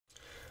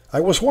I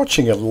was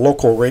watching a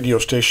local radio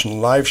station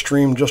live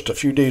stream just a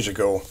few days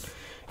ago,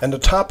 and the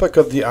topic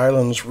of the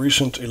island's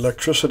recent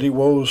electricity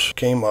woes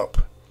came up.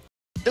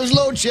 There's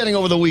load shedding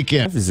over the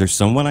weekend. Is there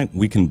someone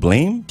we can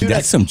blame? Dude,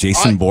 that's some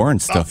Jason Bourne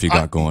stuff you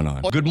got going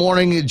on. Good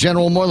morning,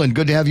 General Moreland.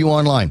 Good to have you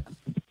online.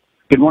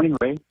 Good morning,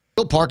 Ray.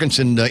 Bill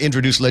Parkinson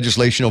introduced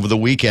legislation over the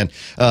weekend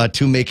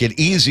to make it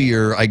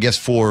easier, I guess,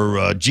 for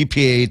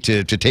GPA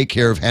to take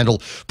care of,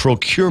 handle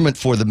procurement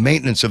for the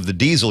maintenance of the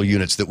diesel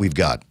units that we've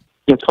got.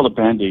 Yeah, it's called a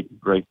Band-Aid,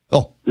 Ray.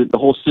 Oh. The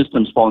whole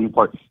system's falling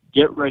apart.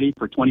 Get ready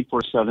for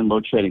 24/7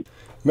 load shedding.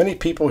 Many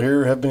people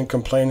here have been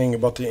complaining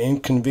about the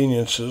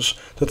inconveniences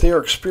that they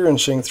are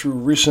experiencing through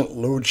recent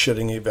load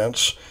shedding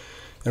events.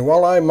 And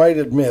while I might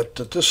admit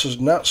that this is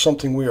not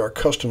something we are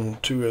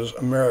accustomed to as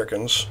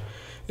Americans,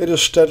 it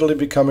is steadily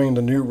becoming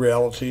the new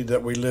reality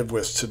that we live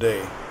with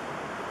today.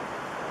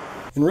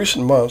 In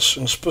recent months,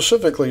 and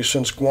specifically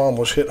since Guam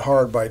was hit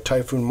hard by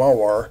Typhoon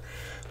Mawar,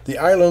 the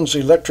island's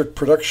electric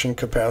production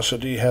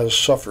capacity has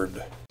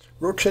suffered.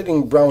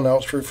 Rotating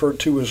brownouts, referred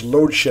to as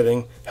load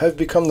shedding, have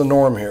become the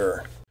norm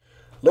here.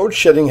 Load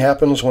shedding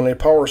happens when a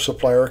power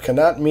supplier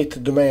cannot meet the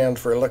demand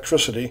for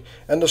electricity,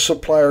 and the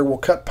supplier will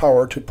cut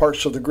power to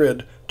parts of the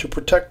grid to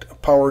protect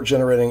power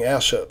generating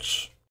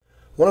assets.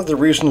 One of the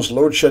reasons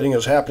load shedding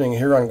is happening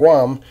here on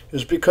Guam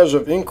is because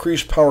of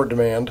increased power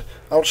demand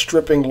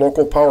outstripping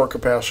local power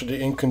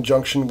capacity in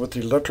conjunction with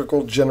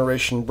electrical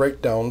generation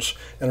breakdowns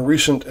and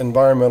recent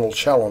environmental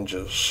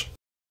challenges.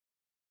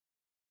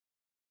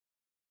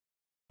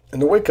 In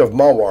the wake of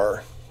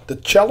Mawar, the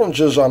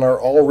challenges on our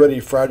already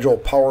fragile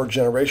power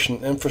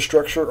generation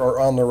infrastructure are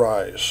on the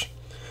rise.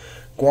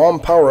 Guam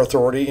Power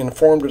Authority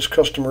informed its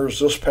customers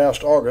this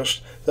past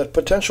August that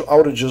potential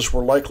outages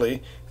were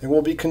likely and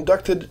will be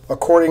conducted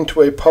according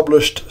to a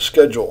published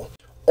schedule,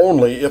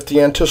 only if the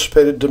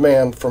anticipated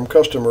demand from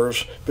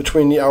customers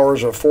between the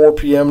hours of 4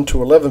 p.m.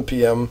 to 11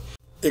 p.m.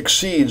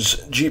 exceeds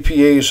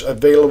GPA's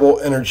available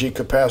energy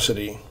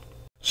capacity.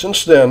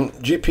 Since then,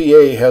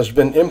 GPA has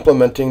been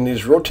implementing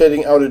these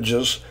rotating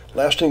outages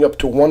lasting up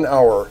to 1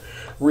 hour,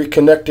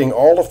 reconnecting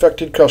all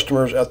affected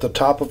customers at the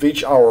top of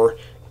each hour,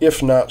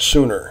 if not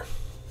sooner.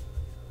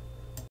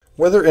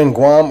 Whether in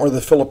Guam or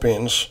the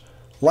Philippines,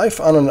 life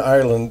on an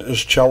island is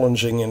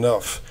challenging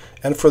enough,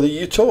 and for the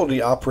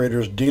utility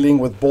operators dealing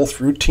with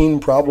both routine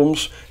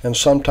problems and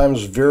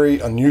sometimes very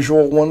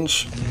unusual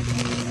ones,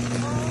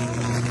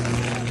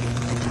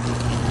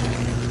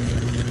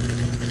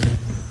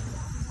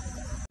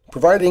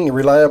 providing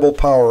reliable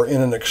power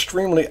in an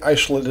extremely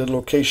isolated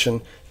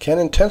location can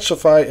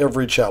intensify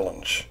every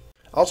challenge.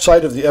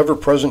 Outside of the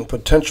ever-present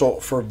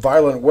potential for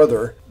violent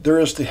weather, there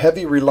is the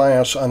heavy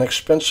reliance on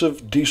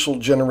expensive diesel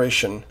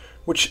generation,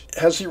 which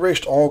has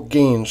erased all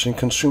gains in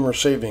consumer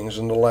savings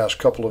in the last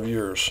couple of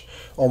years,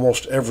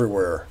 almost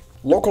everywhere.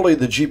 Locally,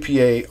 the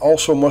GPA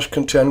also must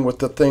contend with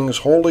the things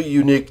wholly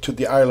unique to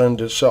the island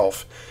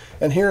itself,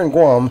 and here in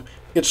Guam,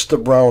 it's the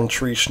brown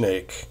tree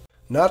snake.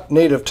 Not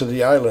native to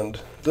the island,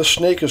 this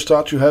snake is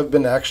thought to have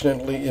been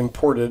accidentally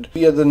imported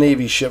via the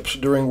Navy ships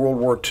during World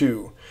War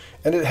II,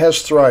 and it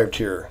has thrived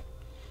here.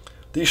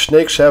 These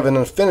snakes have an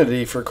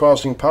affinity for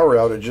causing power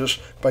outages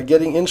by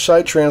getting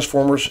inside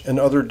transformers and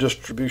other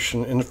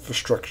distribution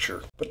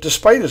infrastructure. But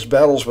despite its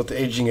battles with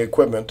aging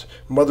equipment,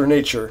 Mother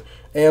Nature,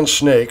 and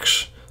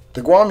snakes,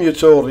 the Guam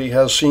utility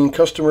has seen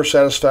customer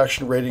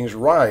satisfaction ratings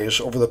rise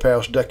over the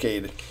past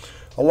decade,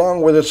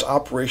 along with its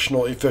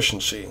operational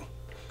efficiency.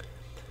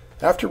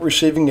 After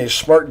receiving a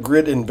smart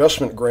grid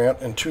investment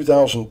grant in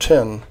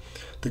 2010,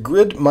 the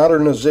grid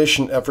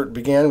modernization effort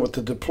began with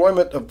the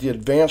deployment of the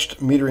advanced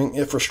metering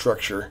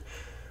infrastructure,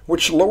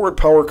 which lowered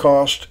power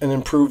cost and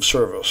improved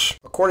service,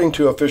 according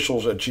to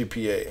officials at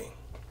GPA.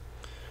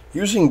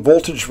 Using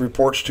voltage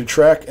reports to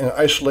track and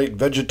isolate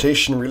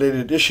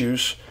vegetation-related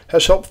issues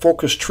has helped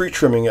focus tree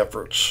trimming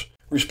efforts.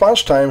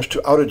 Response times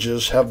to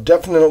outages have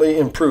definitely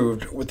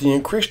improved with the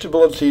increased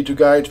ability to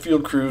guide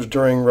field crews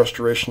during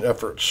restoration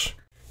efforts.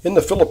 In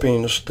the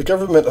Philippines, the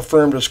government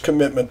affirmed its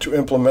commitment to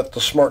implement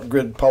the Smart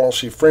Grid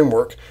Policy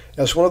Framework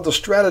as one of the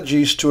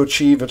strategies to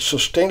achieve its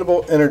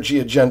sustainable energy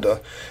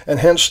agenda, and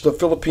hence the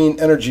Philippine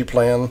Energy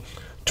Plan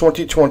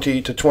 2020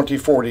 to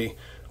 2040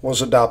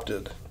 was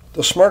adopted.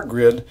 The Smart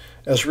Grid,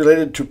 as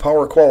related to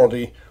power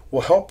quality, will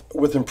help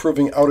with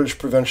improving outage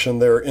prevention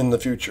there in the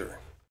future.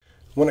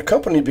 When a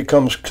company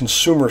becomes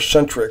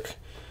consumer-centric,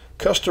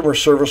 customer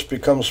service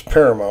becomes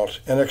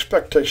paramount and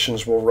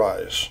expectations will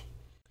rise.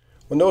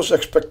 When those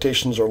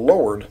expectations are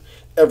lowered,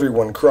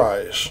 everyone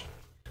cries.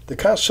 The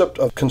concept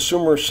of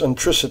consumer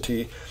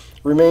centricity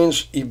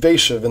remains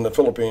evasive in the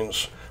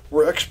Philippines,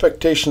 where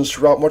expectations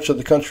throughout much of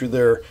the country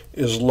there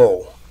is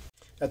low.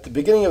 At the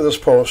beginning of this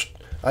post,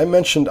 I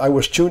mentioned I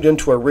was tuned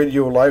into a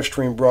radio live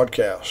stream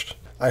broadcast.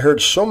 I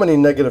heard so many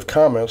negative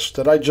comments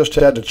that I just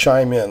had to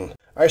chime in.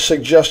 I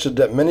suggested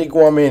that many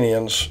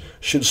Guamanians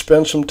should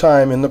spend some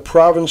time in the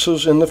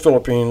provinces in the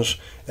Philippines,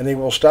 and they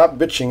will stop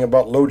bitching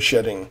about load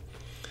shedding.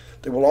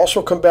 They will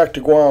also come back to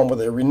Guam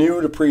with a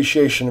renewed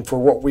appreciation for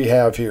what we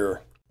have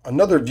here.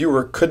 Another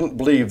viewer couldn't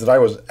believe that I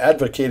was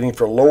advocating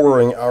for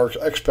lowering our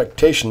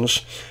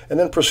expectations and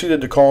then proceeded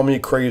to call me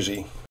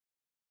crazy.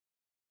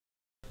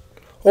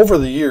 Over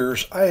the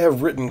years, I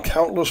have written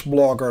countless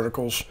blog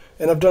articles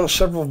and have done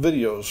several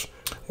videos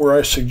where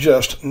I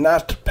suggest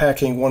not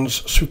packing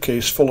one's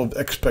suitcase full of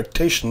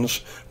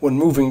expectations when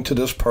moving to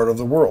this part of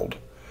the world.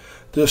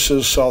 This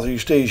is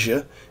Southeast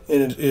Asia,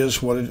 and it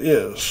is what it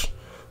is,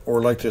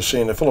 or like they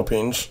say in the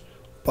Philippines,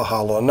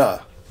 bahala na.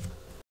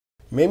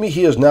 Maybe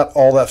he is not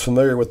all that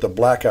familiar with the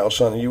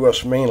blackouts on the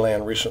U.S.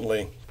 mainland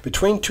recently.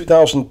 Between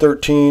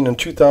 2013 and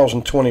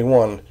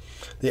 2021,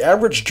 the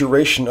average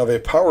duration of a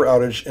power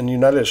outage in the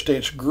United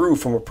States grew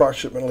from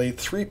approximately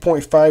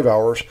 3.5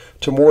 hours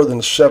to more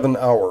than 7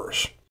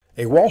 hours.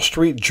 A Wall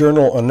Street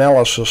Journal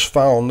analysis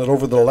found that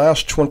over the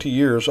last 20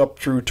 years up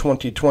through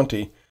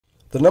 2020,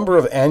 the number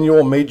of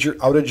annual major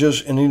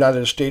outages in the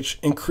United States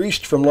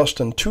increased from less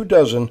than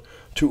 24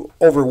 to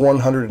over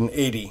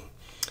 180,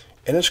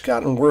 and it's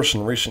gotten worse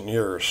in recent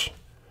years.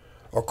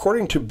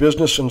 According to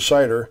Business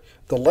Insider,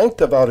 the length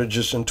of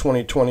outages in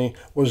 2020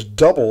 was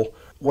double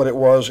what it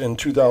was in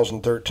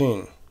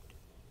 2013.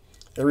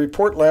 A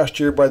report last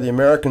year by the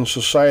American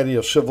Society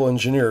of Civil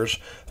Engineers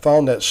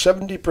found that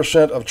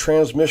 70% of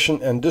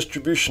transmission and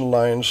distribution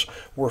lines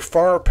were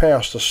far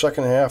past the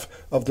second half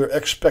of their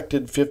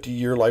expected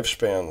 50-year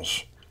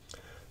lifespans.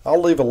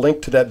 I'll leave a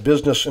link to that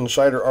Business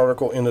Insider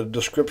article in the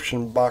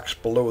description box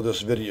below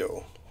this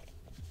video.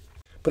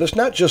 But it's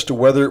not just the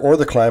weather or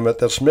the climate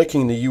that's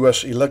making the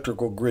U.S.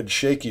 electrical grid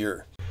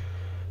shakier.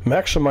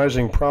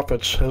 Maximizing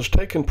profits has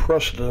taken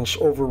precedence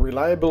over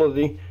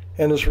reliability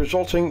and is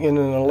resulting in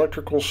an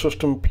electrical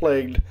system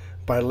plagued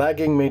by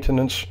lagging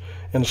maintenance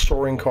and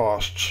soaring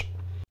costs.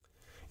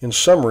 In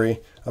summary,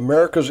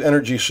 America's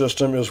energy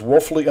system is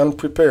woefully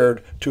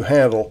unprepared to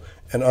handle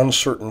an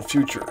uncertain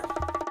future.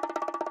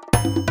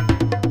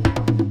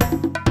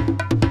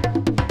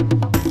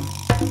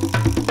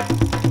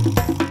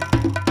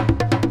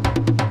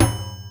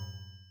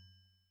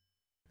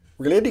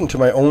 Relating to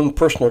my own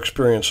personal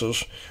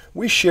experiences,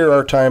 we share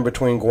our time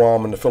between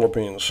Guam and the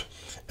Philippines,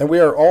 and we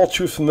are all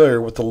too familiar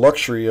with the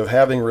luxury of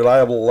having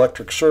reliable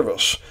electric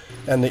service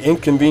and the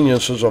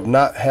inconveniences of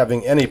not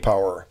having any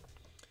power.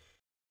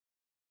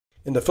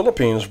 In the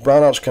Philippines,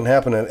 brownouts can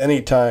happen at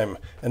any time,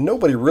 and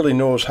nobody really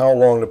knows how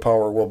long the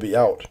power will be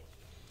out.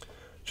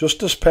 Just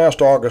this past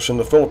August in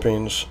the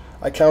Philippines,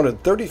 I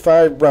counted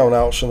 35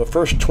 brownouts in the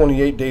first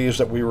 28 days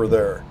that we were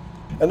there,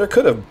 and there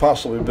could have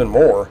possibly been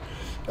more,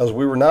 as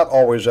we were not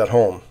always at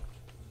home.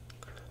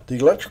 The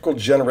electrical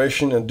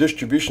generation and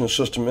distribution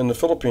system in the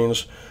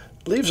Philippines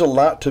leaves a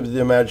lot to the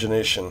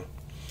imagination.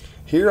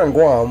 Here on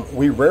Guam,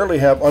 we rarely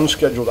have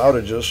unscheduled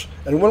outages,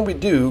 and when we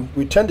do,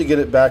 we tend to get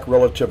it back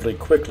relatively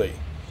quickly.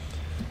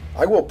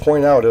 I will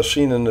point out, as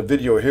seen in the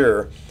video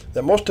here,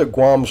 that most of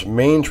Guam's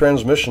main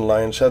transmission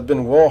lines have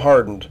been well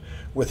hardened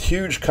with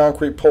huge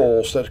concrete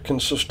poles that can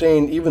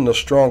sustain even the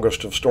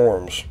strongest of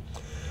storms.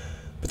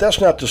 But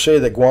that's not to say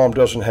that Guam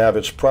doesn't have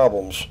its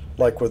problems,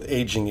 like with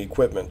aging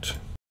equipment.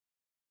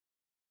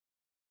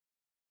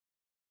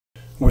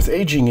 With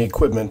aging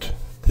equipment,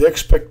 the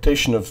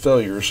expectation of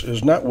failures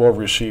is not well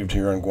received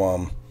here in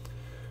Guam.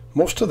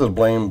 Most of the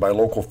blame by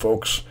local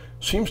folks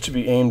seems to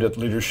be aimed at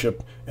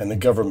leadership and the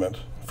government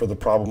for the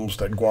problems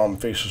that Guam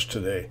faces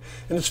today,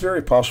 and it's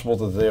very possible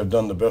that they have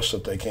done the best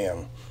that they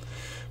can.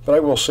 But I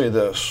will say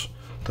this,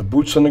 the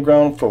boots on the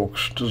ground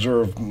folks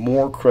deserve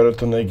more credit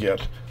than they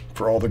get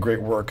for all the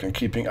great work in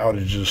keeping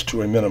outages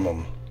to a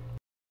minimum.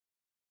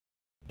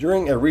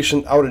 During a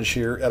recent outage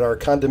here at our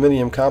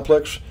condominium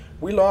complex,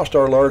 we lost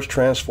our large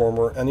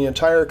transformer and the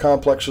entire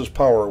complex's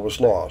power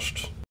was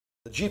lost.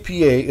 The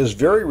GPA is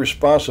very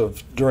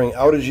responsive during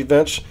outage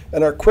events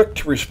and are quick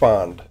to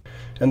respond.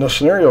 And the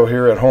scenario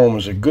here at home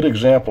is a good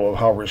example of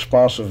how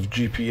responsive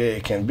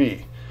GPA can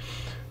be.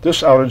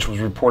 This outage was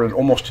reported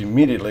almost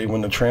immediately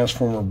when the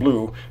transformer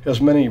blew, as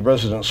many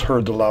residents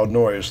heard the loud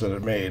noise that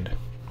it made.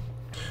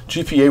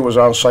 GPA was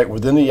on site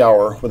within the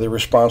hour with a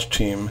response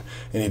team,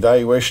 an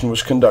evaluation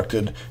was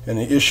conducted, and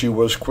the issue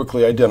was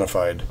quickly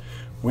identified.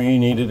 We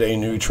needed a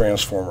new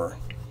transformer.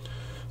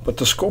 But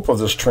the scope of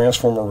this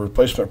transformer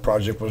replacement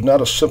project was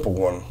not a simple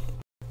one.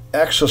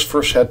 Access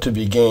first had to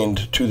be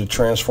gained to the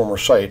transformer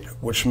site,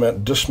 which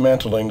meant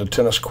dismantling the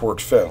tennis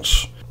court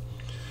fence.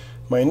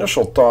 My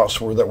initial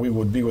thoughts were that we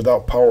would be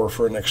without power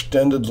for an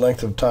extended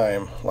length of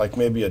time, like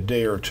maybe a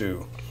day or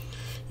two.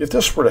 If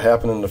this were to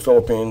happen in the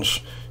Philippines,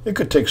 it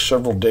could take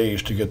several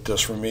days to get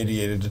this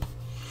remediated.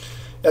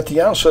 At the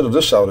onset of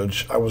this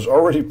outage, I was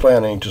already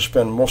planning to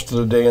spend most of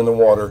the day in the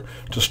water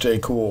to stay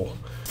cool.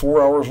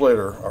 4 hours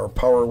later, our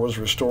power was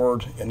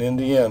restored, and in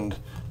the end,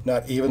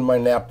 not even my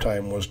nap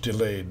time was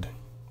delayed.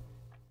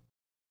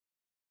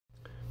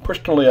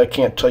 Personally, I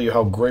can't tell you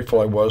how grateful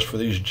I was for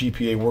these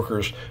GPA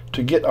workers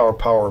to get our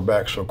power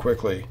back so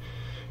quickly,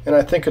 and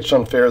I think it's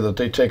unfair that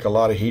they take a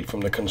lot of heat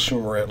from the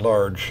consumer at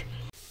large.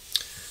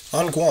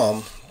 On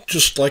Guam,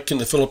 just like in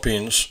the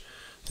Philippines,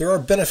 There are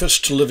benefits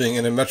to living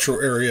in a metro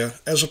area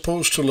as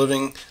opposed to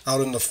living out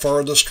in the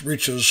farthest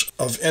reaches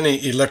of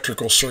any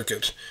electrical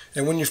circuit.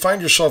 And when you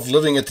find yourself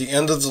living at the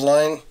end of the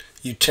line,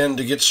 you tend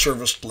to get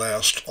serviced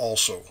last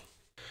also.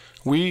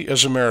 We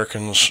as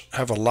Americans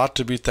have a lot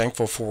to be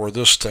thankful for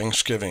this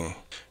Thanksgiving,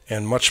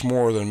 and much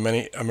more than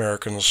many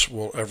Americans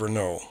will ever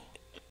know.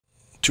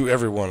 To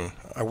everyone,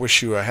 I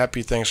wish you a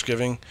happy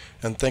Thanksgiving,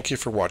 and thank you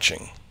for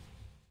watching.